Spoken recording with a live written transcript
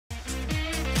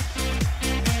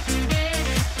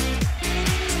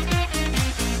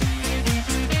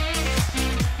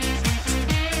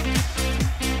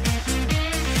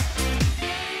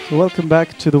Welcome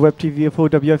back to the Web TV of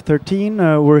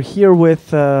OWF13. We're here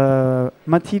with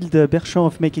Mathilde Berchon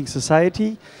of Making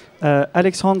Society,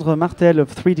 Alexandre Martel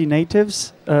of 3D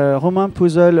Natives, Romain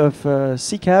Pouzol of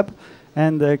CKAB,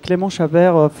 and Clément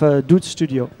Chappert of Dude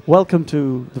Studio. Welcome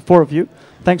to the four of you.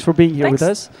 Thanks for being here with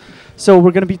us. So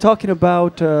we're going to be talking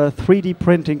about 3D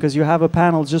printing because you have a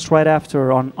panel just right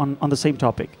after on the same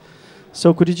topic.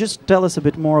 So could you just tell us a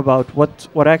bit more about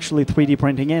what actually 3D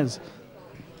printing is?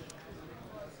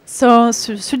 So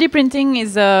 3D printing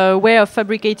is a way of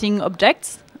fabricating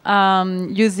objects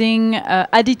using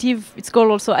additive, it's called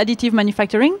also additive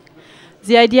manufacturing.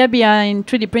 The idea behind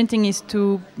 3D printing is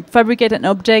to fabricate an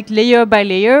object layer by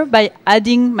layer by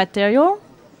adding material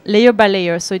layer by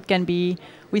layer. So it can be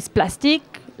with plastic,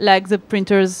 like the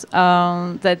printers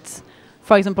that,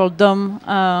 for example, Dom,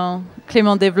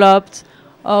 Clément developed,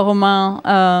 or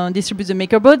Romain distributes the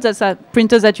MakerBot. That's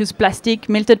printers that use plastic,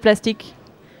 melted plastic,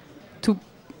 to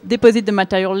deposit the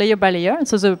material layer by layer.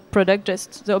 So the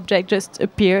object just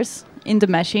appears in the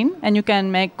machine, and you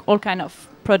can make all kind of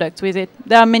products with it.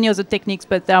 There are many other techniques,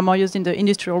 but they are more used in the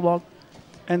industrial world.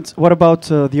 And what about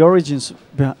the origins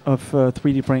of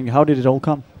 3D printing? How did it all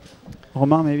come?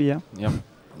 Romain, maybe, yeah? Yeah.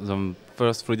 The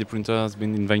first 3D printer has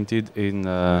been invented in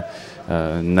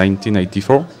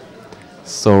 1984.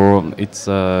 So it's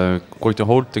quite a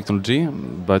old technology,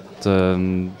 but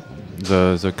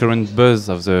the current buzz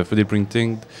of the 3D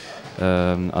printing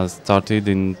has started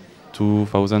in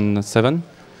 2007.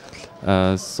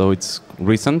 So it's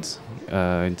recent.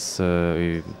 It's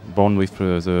born with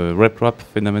the rep-wrap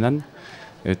phenomenon.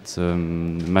 It's a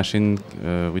machine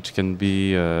which can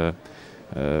be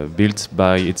built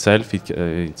by itself.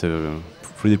 It's a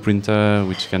 3D printer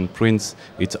which can print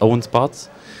its own parts.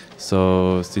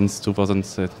 So since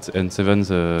 2007,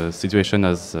 the situation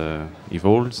has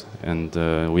evolved, and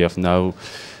we have now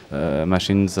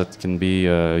machines that can be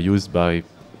used by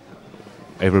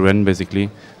everyone,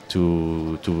 basically,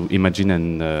 to imagine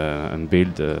and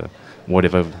build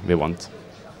whatever they want.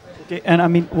 Okay, and I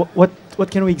mean, what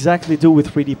can we exactly do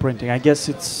with 3D printing? I guess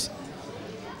it's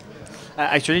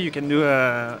actually you can do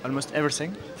almost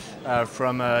everything.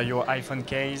 From your iPhone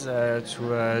case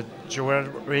to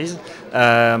jewelries.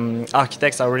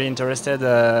 Architects are really interested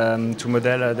to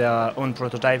model their own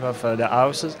prototype of their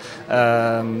houses.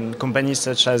 Companies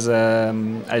such as, I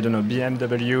don't know,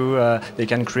 BMW, they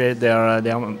can create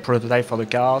their own prototype for the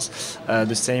cars.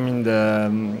 The same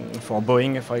for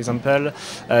Boeing, for example.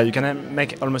 You can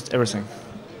make almost everything.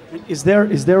 Is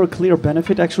there a clear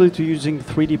benefit actually to using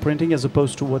 3D printing as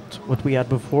opposed to what we had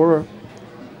before?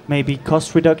 Maybe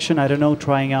cost reduction, I don't know,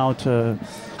 trying out, I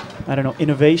don't know,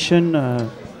 innovation.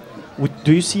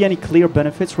 Do you see any clear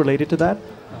benefits related to that?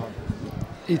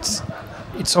 It's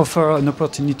offer an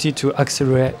opportunity to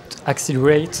accelerate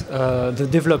the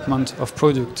development of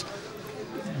product,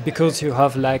 because you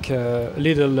have like a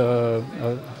little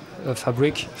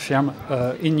fabric firm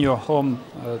in your home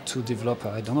to develop,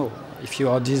 I don't know, if you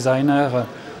are a designer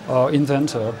or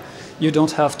inventor. You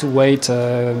don't have to wait,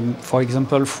 for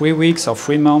example, 3 weeks or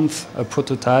 3 months, a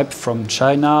prototype from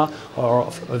China or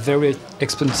a very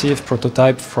expensive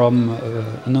prototype from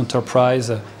an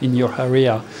enterprise in your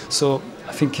area. So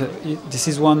I think this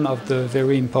is one of the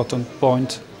very important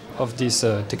points of this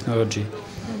technology.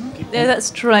 Yeah,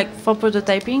 that's true, like for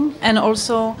prototyping, and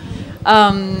also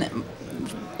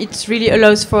it really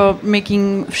allows for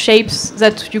making shapes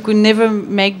that you could never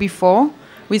make before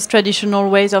with traditional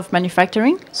ways of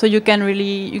manufacturing. So you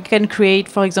can create,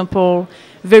 for example,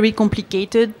 very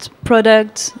complicated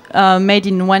products made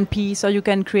in one piece, or you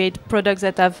can create products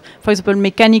that have, for example,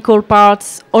 mechanical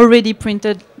parts already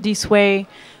printed this way.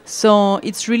 So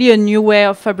it's really a new way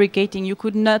of fabricating. You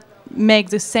could not make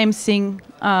the same thing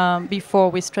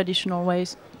before with traditional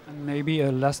ways. And maybe a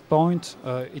last point,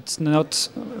 it's not,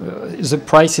 the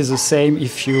price is the same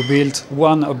if you build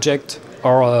one object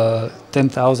or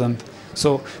 10,000.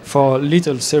 So for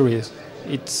little series,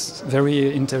 it's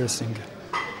very interesting.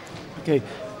 Okay,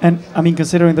 and I mean,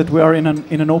 considering that we are in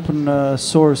an open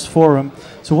source forum,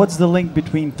 so what's the link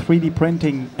between 3D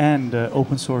printing and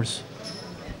open source?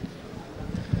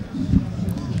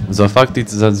 The fact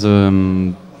is that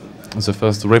the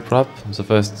first rep-wrap, the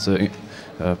first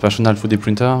personal 3D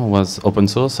printer was open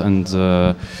source, and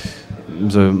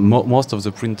most of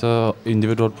the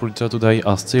individual printer today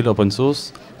are still open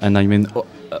source, and I mean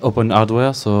open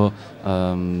hardware. So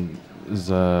the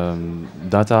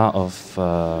data of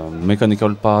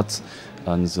mechanical parts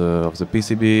and of the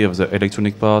PCB, of the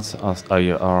electronic parts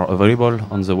are available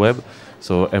on the web.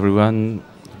 So everyone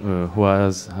who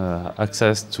has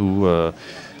access to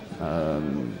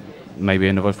maybe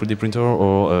another 3D printer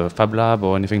or a Fab Lab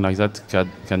or anything like that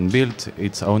can build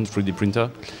its own 3D printer,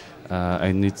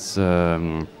 and it's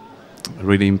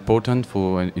really important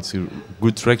for it's a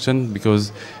good traction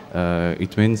because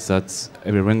it means that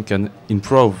everyone can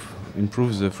improve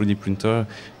the 3D printer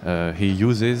he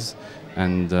uses,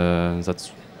 and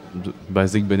that's the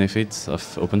basic benefits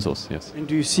of open source. Yes. And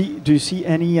do you see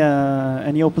any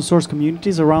open source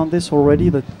communities around this already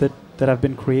that have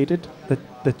been created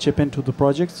that chip into the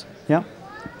projects? Yeah.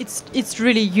 It's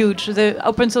really huge. The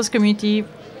open source community,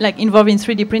 like involved in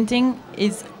 3D printing,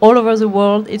 is all over the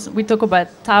world. We talk about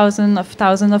thousands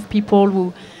of people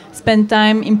who spend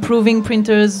time improving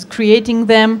printers, creating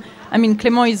them. I mean,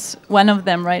 Clément is one of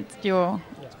them, right?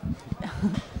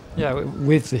 Yeah,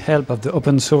 with the help of the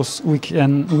open source,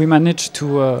 we managed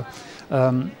to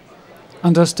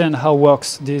understand how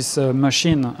works this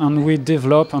machine, and we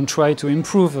develop and try to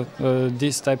improve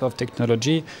this type of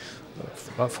technology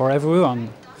for everyone,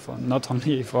 not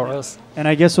only for us. And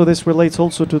I guess so this relates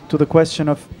also to the question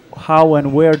of how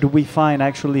and where do we find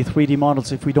actually 3D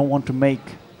models if we don't want to make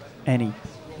any,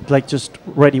 like just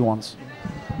ready ones.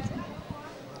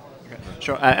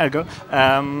 Sure, I'll go.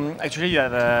 Actually, you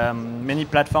have many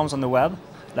platforms on the web,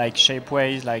 like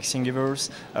Shapeways, like Thingiverse,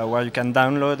 where you can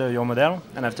download your model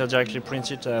and after directly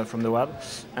print it from the web.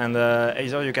 And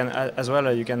either you can, as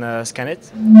well, you can scan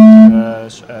it,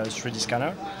 3D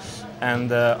scanner,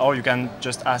 and or you can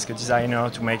just ask a designer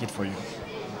to make it for you.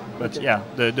 But yeah,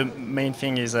 the main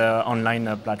thing is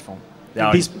online platform.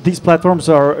 These platforms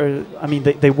are, I mean,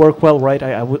 they work well, right?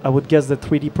 I would guess that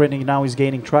 3D printing now is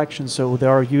gaining traction, so there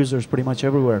are users pretty much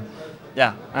everywhere.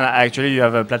 Yeah, and actually you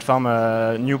have a platform,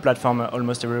 new platform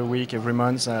almost every week, every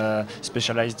month,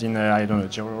 specialized in, I don't know,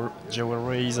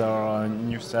 jewelries or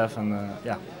new stuff, and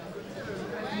yeah.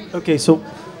 Okay, so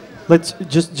let's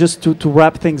just to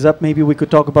wrap things up, maybe we could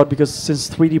talk about, because since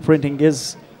 3D printing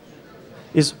is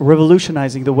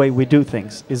revolutionizing the way we do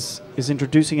things, is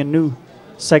introducing a new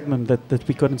segment that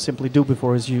we couldn't simply do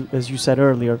before, as you said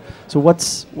earlier. So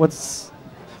what's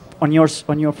from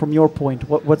your point,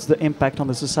 what's the impact on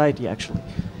the society actually?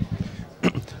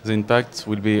 The impact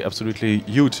will be absolutely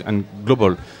huge and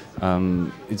global.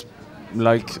 It's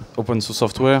like open source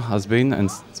software has been and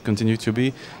continue to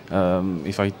be.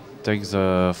 If I take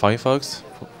the Firefox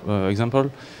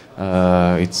example,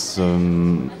 it's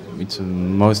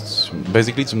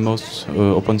basically the most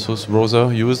open source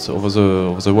browser used over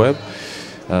the web.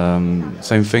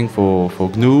 Same thing for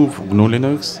GNU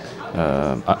Linux.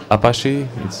 Apache,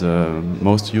 it's the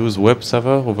most used web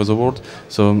server over the world.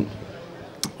 So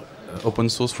open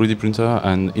source 3D printer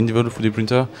and individual 3D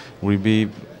printer will be,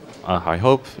 I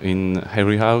hope, in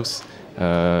every house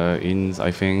in,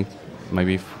 I think,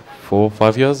 maybe 4 or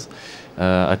 5 years,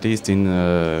 at least in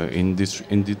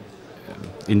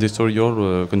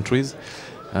industrial countries,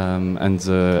 and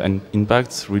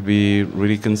impacts will be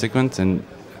really consequent and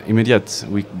immediate.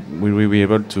 We will be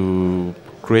able to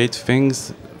create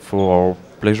things for our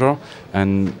pleasure,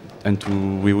 and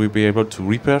we will be able to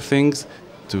repair things,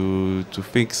 to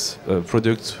fix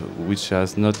products which are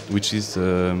not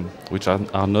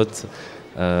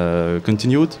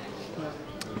continued.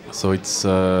 So it's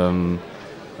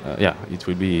yeah, it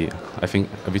will be, I think,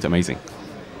 a bit amazing.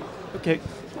 Okay.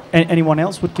 Anyone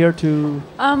else would care to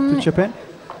chip in?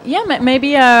 Yeah,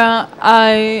 maybe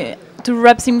to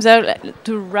wrap things up,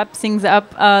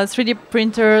 3D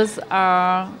printers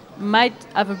might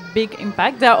have a big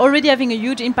impact. They are already having a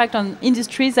huge impact on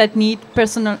industries that need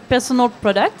personal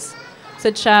products,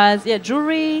 such as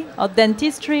jewelry or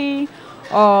dentistry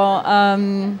or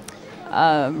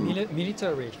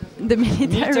military. The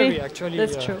military, actually.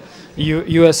 That's true.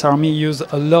 U.S. Army use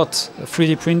a lot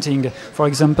 3D printing. For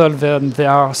example,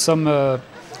 there are some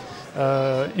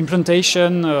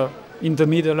implantation in the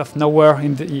middle of nowhere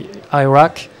in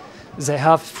Iraq. They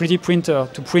have 3D printer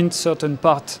to print certain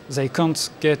parts they can't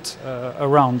get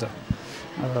around.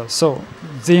 So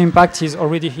the impact is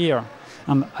already here.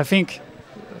 And I think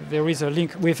there is a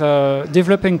link with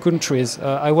developing countries.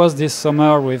 I was this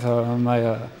summer with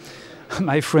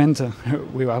my friend.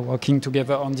 We were working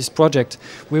together on this project.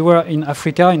 We were in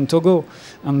Africa, in Togo,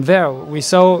 and there we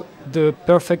saw the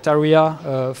perfect area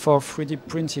for 3D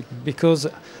printing, because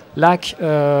like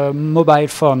mobile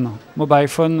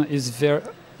phone is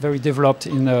very developed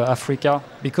in Africa,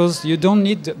 because you don't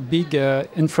need big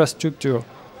infrastructure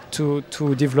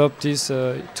to develop this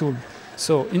tool.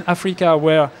 So in Africa,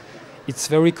 where it's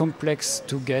very complex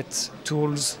to get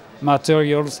tools,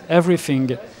 materials,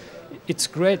 everything, it's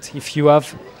great if you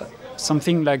have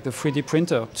something like the 3D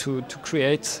printer to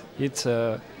create it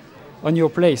on your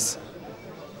place.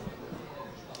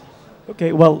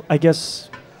 Okay, well, I guess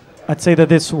I'd say that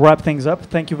this wraps things up.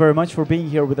 Thank you very much for being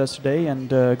here with us today, and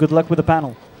good luck with the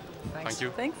panel. Thank you.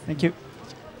 Thanks. Thank you.